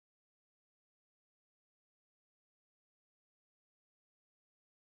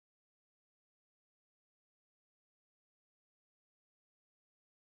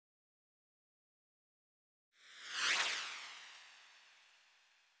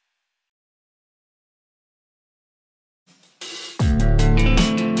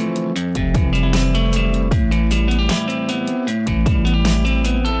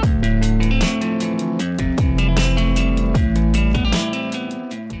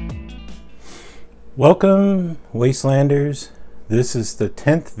Welcome, Wastelanders. This is the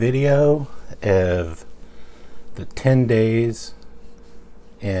 10th video of the 10 days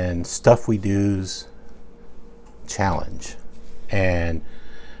and stuff we do's challenge. And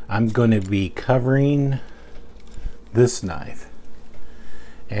I'm going to be covering this knife.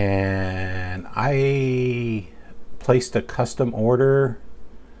 And I placed a custom order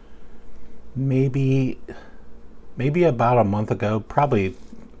maybe about a month ago, probably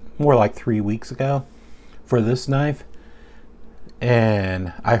more like 3 weeks ago, for this knife.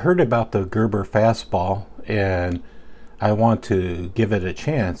 And I heard about the Gerber Fastball and I want to give it a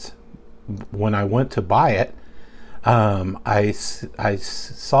chance. When I went to buy it, I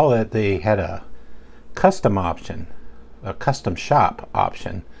saw that they had a custom option, a custom shop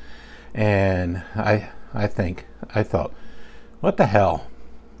option, and I thought, what the hell,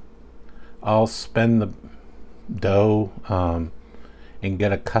 I'll spend the dough and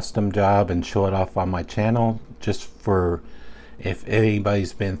get a custom job and show it off on my channel, just for if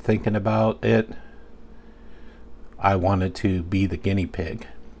anybody's been thinking about it. I wanted to be the guinea pig.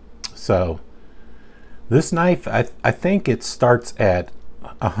 So this knife, I think it starts at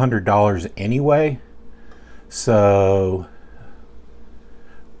 $100 anyway. So,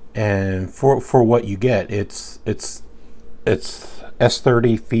 and for what you get, it's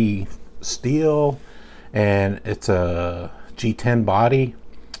S30 steel, and it's a G10 body.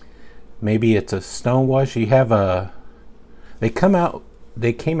 Maybe it's a stonewash. You have a, they came out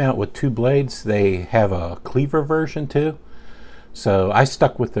with two blades. They have a cleaver version too, so I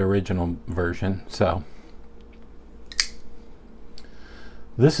stuck with the original version. So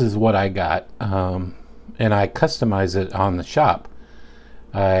this is what I got, and I customized it on the shop.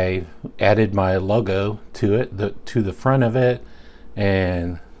 I added my logo to it, to the front of it,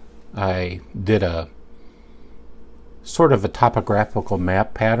 and I did a sort of a topographical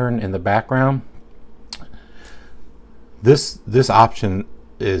map pattern in the background. This option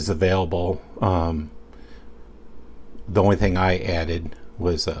is available. The only thing I added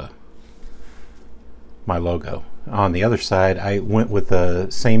was my logo. On the other side, I went with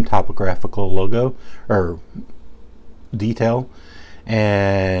the same topographical logo or detail,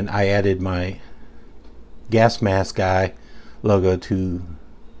 and I added my gas mask guy logo to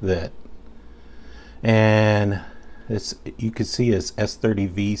that. And it's, you can see it's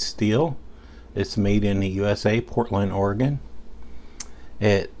S30V steel. It's made in the USA, Portland, Oregon.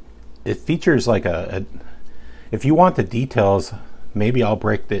 It features like a if you want the details, maybe I'll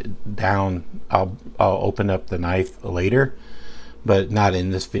break it down. I'll open up the knife later, but not in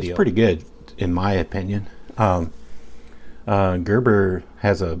this video. It's pretty good in my opinion. Gerber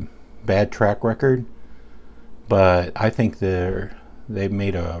has a bad track record, but I think they've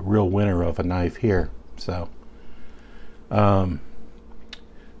made a real winner of a knife here. So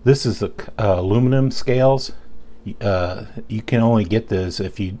this is the aluminum scales. You can only get this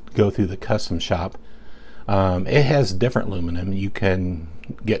if you go through the custom shop. It has different aluminum. You can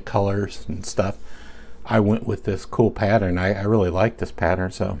get colors and stuff. I went with this cool pattern. I really like this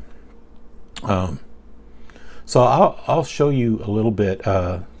pattern. So I'll show you a little bit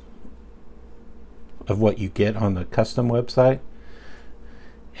of what you get on the custom website.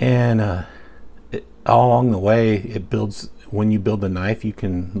 And all along the way, it builds. When you build a knife, you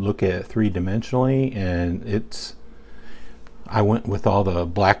can look at it three-dimensionally, and I went with all the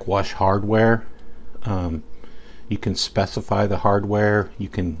black wash hardware. You can specify the hardware. You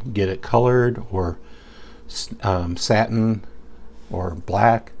can get it colored or satin or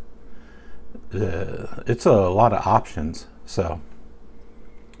black. It's a lot of options. So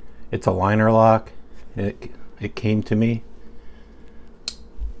it's a liner lock. It came to me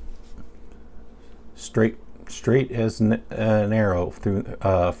straight as an arrow through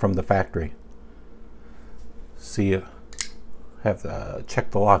from the factory. See, you have to check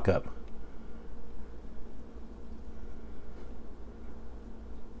the lockup.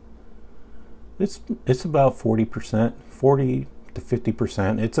 It's about 40%, 40 to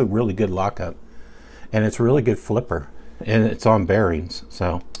 50%. It's a really good lockup, and it's a really good flipper, and it's on bearings.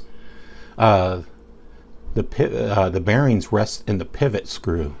 So the bearings rest in the pivot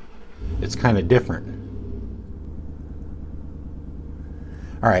screw. It's kind of different.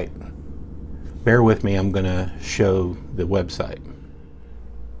 All right, bear with me. I'm gonna show the website.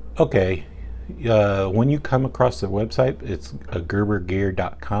 Okay, when you come across the website, it's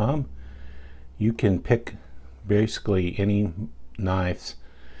gerbergear.com. You can pick basically any knives.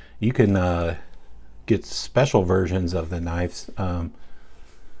 You can get special versions of the knives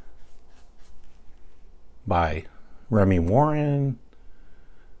by Remy Warren,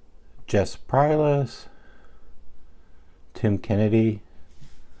 Jess Prylis, Tim Kennedy,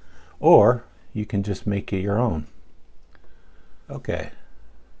 or you can just make it your own. Okay,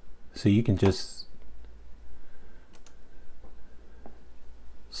 so you can just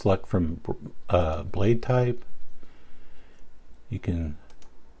select from blade type. You can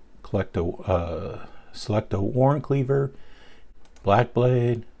select a worn cleaver, black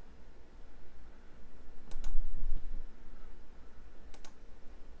blade,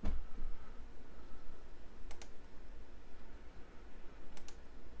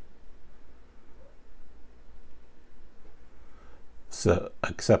 so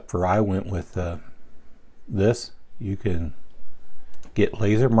except for I went with this. You can get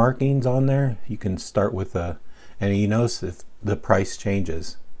laser markings on there. You can start with and you notice if the price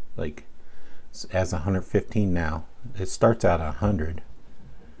changes, like as 115 now, it starts out 100,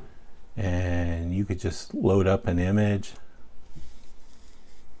 and you could just load up an image.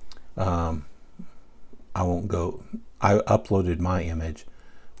 I won't go, I uploaded my image,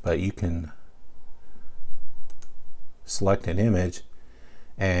 but you can select an image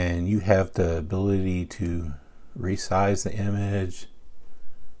and you have the ability to resize the image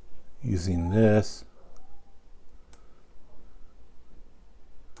using this.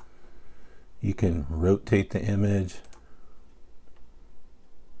 You can rotate the image.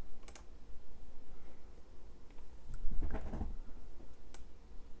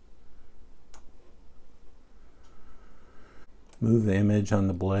 Move the image on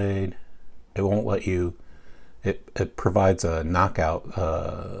the blade. It won't let you, it provides a knockout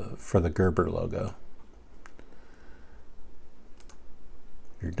for the Gerber logo.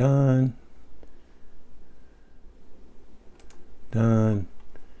 You're done. Done.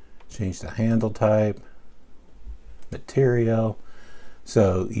 Change the handle type, material.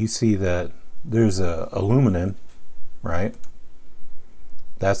 So you see that there's a aluminum, right?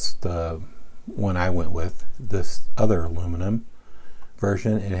 That's the one I went with. This other aluminum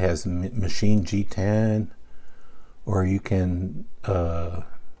version, it has machine G10, or you can go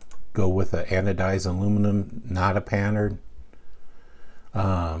with an anodized aluminum, not a pattern.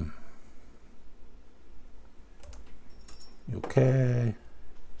 Okay.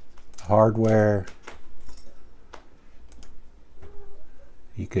 Hardware,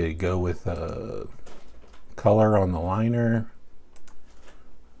 you could go with a color on the liner.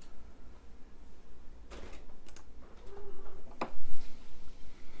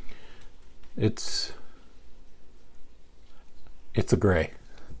 It's a gray.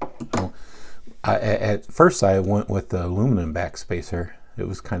 At first I went with the aluminum backspacer. It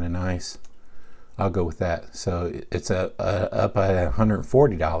was kind of nice. I'll go with that. So it's up at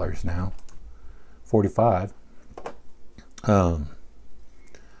 $140 now, $45.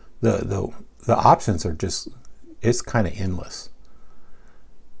 The options are just, it's kind of endless.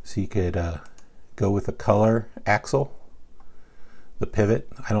 So you could go with the color axle, the pivot.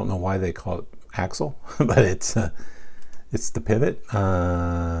 I don't know why they call it axle, but it's the pivot,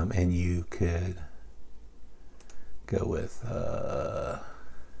 and you could go with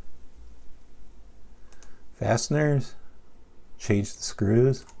fasteners, change the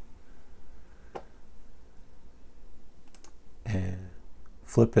screws, and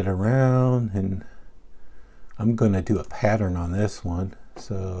flip it around. And I'm going to do a pattern on this one,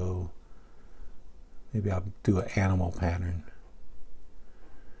 so maybe I'll do an animal pattern.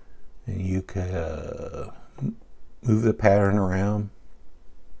 And you could move the pattern around.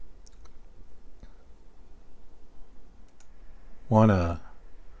 Want to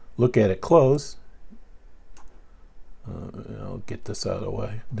look at it close. I'll get this out of the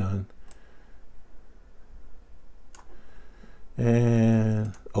way. Done.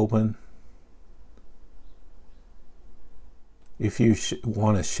 And open. If you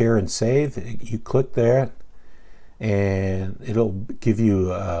want to share and save, you click there and it'll give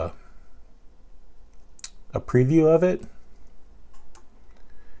you a preview of it.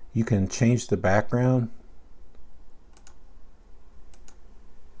 You can change the background.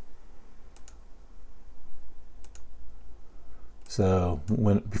 So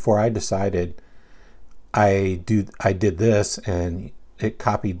before I decided, I did this, and I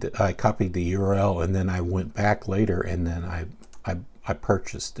copied the URL, and then I went back later, and then I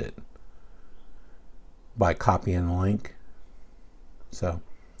purchased it by copying the link. So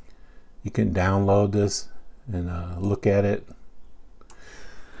you can download this and look at it.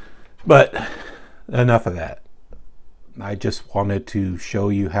 But enough of that. I just wanted to show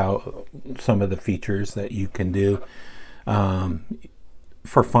you how some of the features that you can do.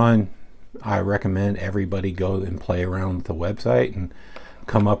 For fun, I recommend everybody go and play around with the website and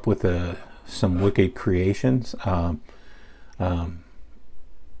come up with some wicked creations. I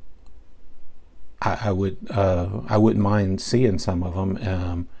wouldn't mind seeing some of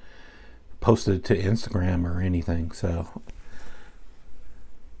them. posted to Instagram or anything. So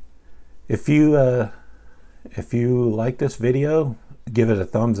if you like this video, give it a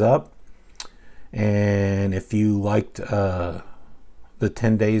thumbs up. And if you liked the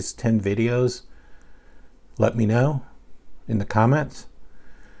 10 days 10 videos, let me know in the comments.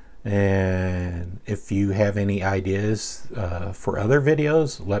 And if you have any ideas for other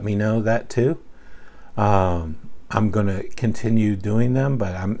videos, let me know that too. I'm going to continue doing them,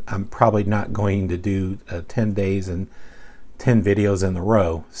 but I'm probably not going to do 10 days and 10 videos in a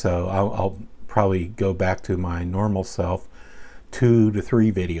row. So I'll probably go back to my normal self, 2 to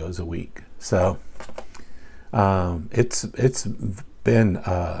 3 videos a week. So it's been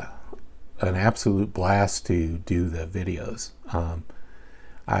an absolute blast to do the videos.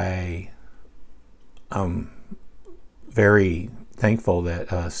 I'm very thankful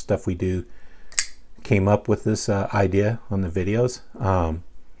that Stuff We Do came up with this idea on the videos.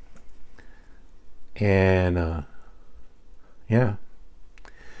 Yeah.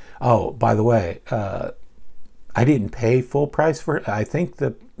 Oh, by the way, I didn't pay full price for it. I think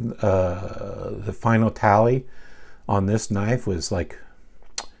the final tally on this knife was like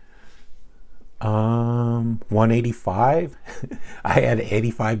 $185. I had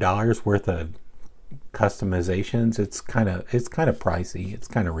 $85 worth of customizations. It's kind of pricey. It's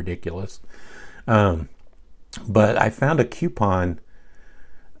kind of ridiculous. But I found a coupon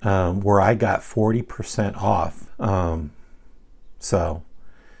where I got 40% off. So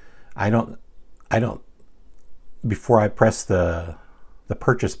I don't before I pressed the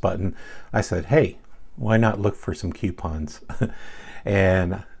purchase button, I said, hey, why not look for some coupons?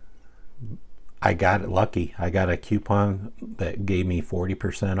 And I got lucky. I got a coupon that gave me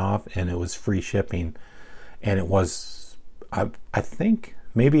 40% off, and it was free shipping. And it was, I think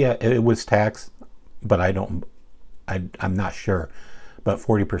maybe it was tax, but I'm not sure. But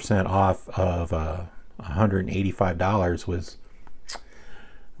 40% off of $185 was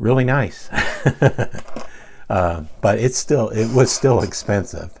really nice. But it was still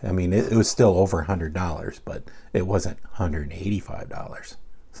expensive. I mean, it was still over $100, but it wasn't $185.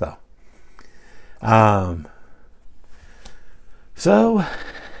 So, so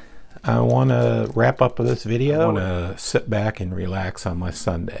I want to wrap up this video. I want to sit back and relax on my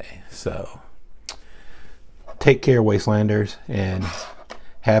Sunday. So take care, Wastelanders, and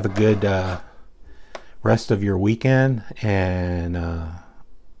have a good rest of your weekend, and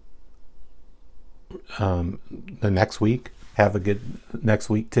the next week. Have a good next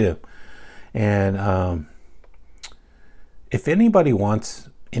week too. And if anybody wants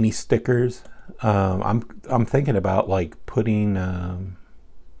any stickers, I'm thinking about like putting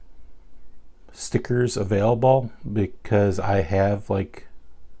stickers available, because I have like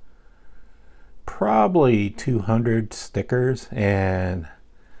probably 200 stickers, and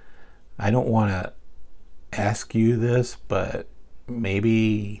I don't want to ask you this, but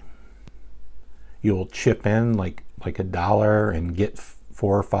maybe you'll chip in like $1 and get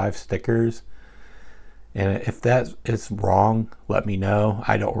 4 or 5 stickers. And if that is wrong, let me know.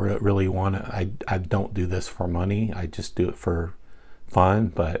 I don't really want to. I don't do this for money. I just do it for fun.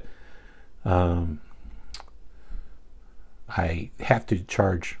 But I have to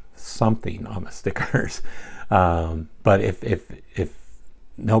charge something on the stickers. But if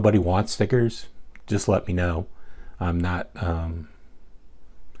nobody wants stickers, just let me know. I'm not.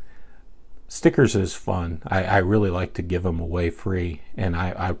 Stickers is fun. I really like to give them away free, and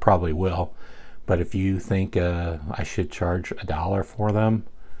I probably will. But if you think I should charge $1 for them,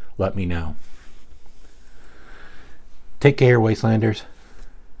 let me know. Take care, Wastelanders.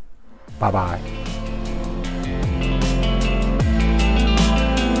 Bye-bye.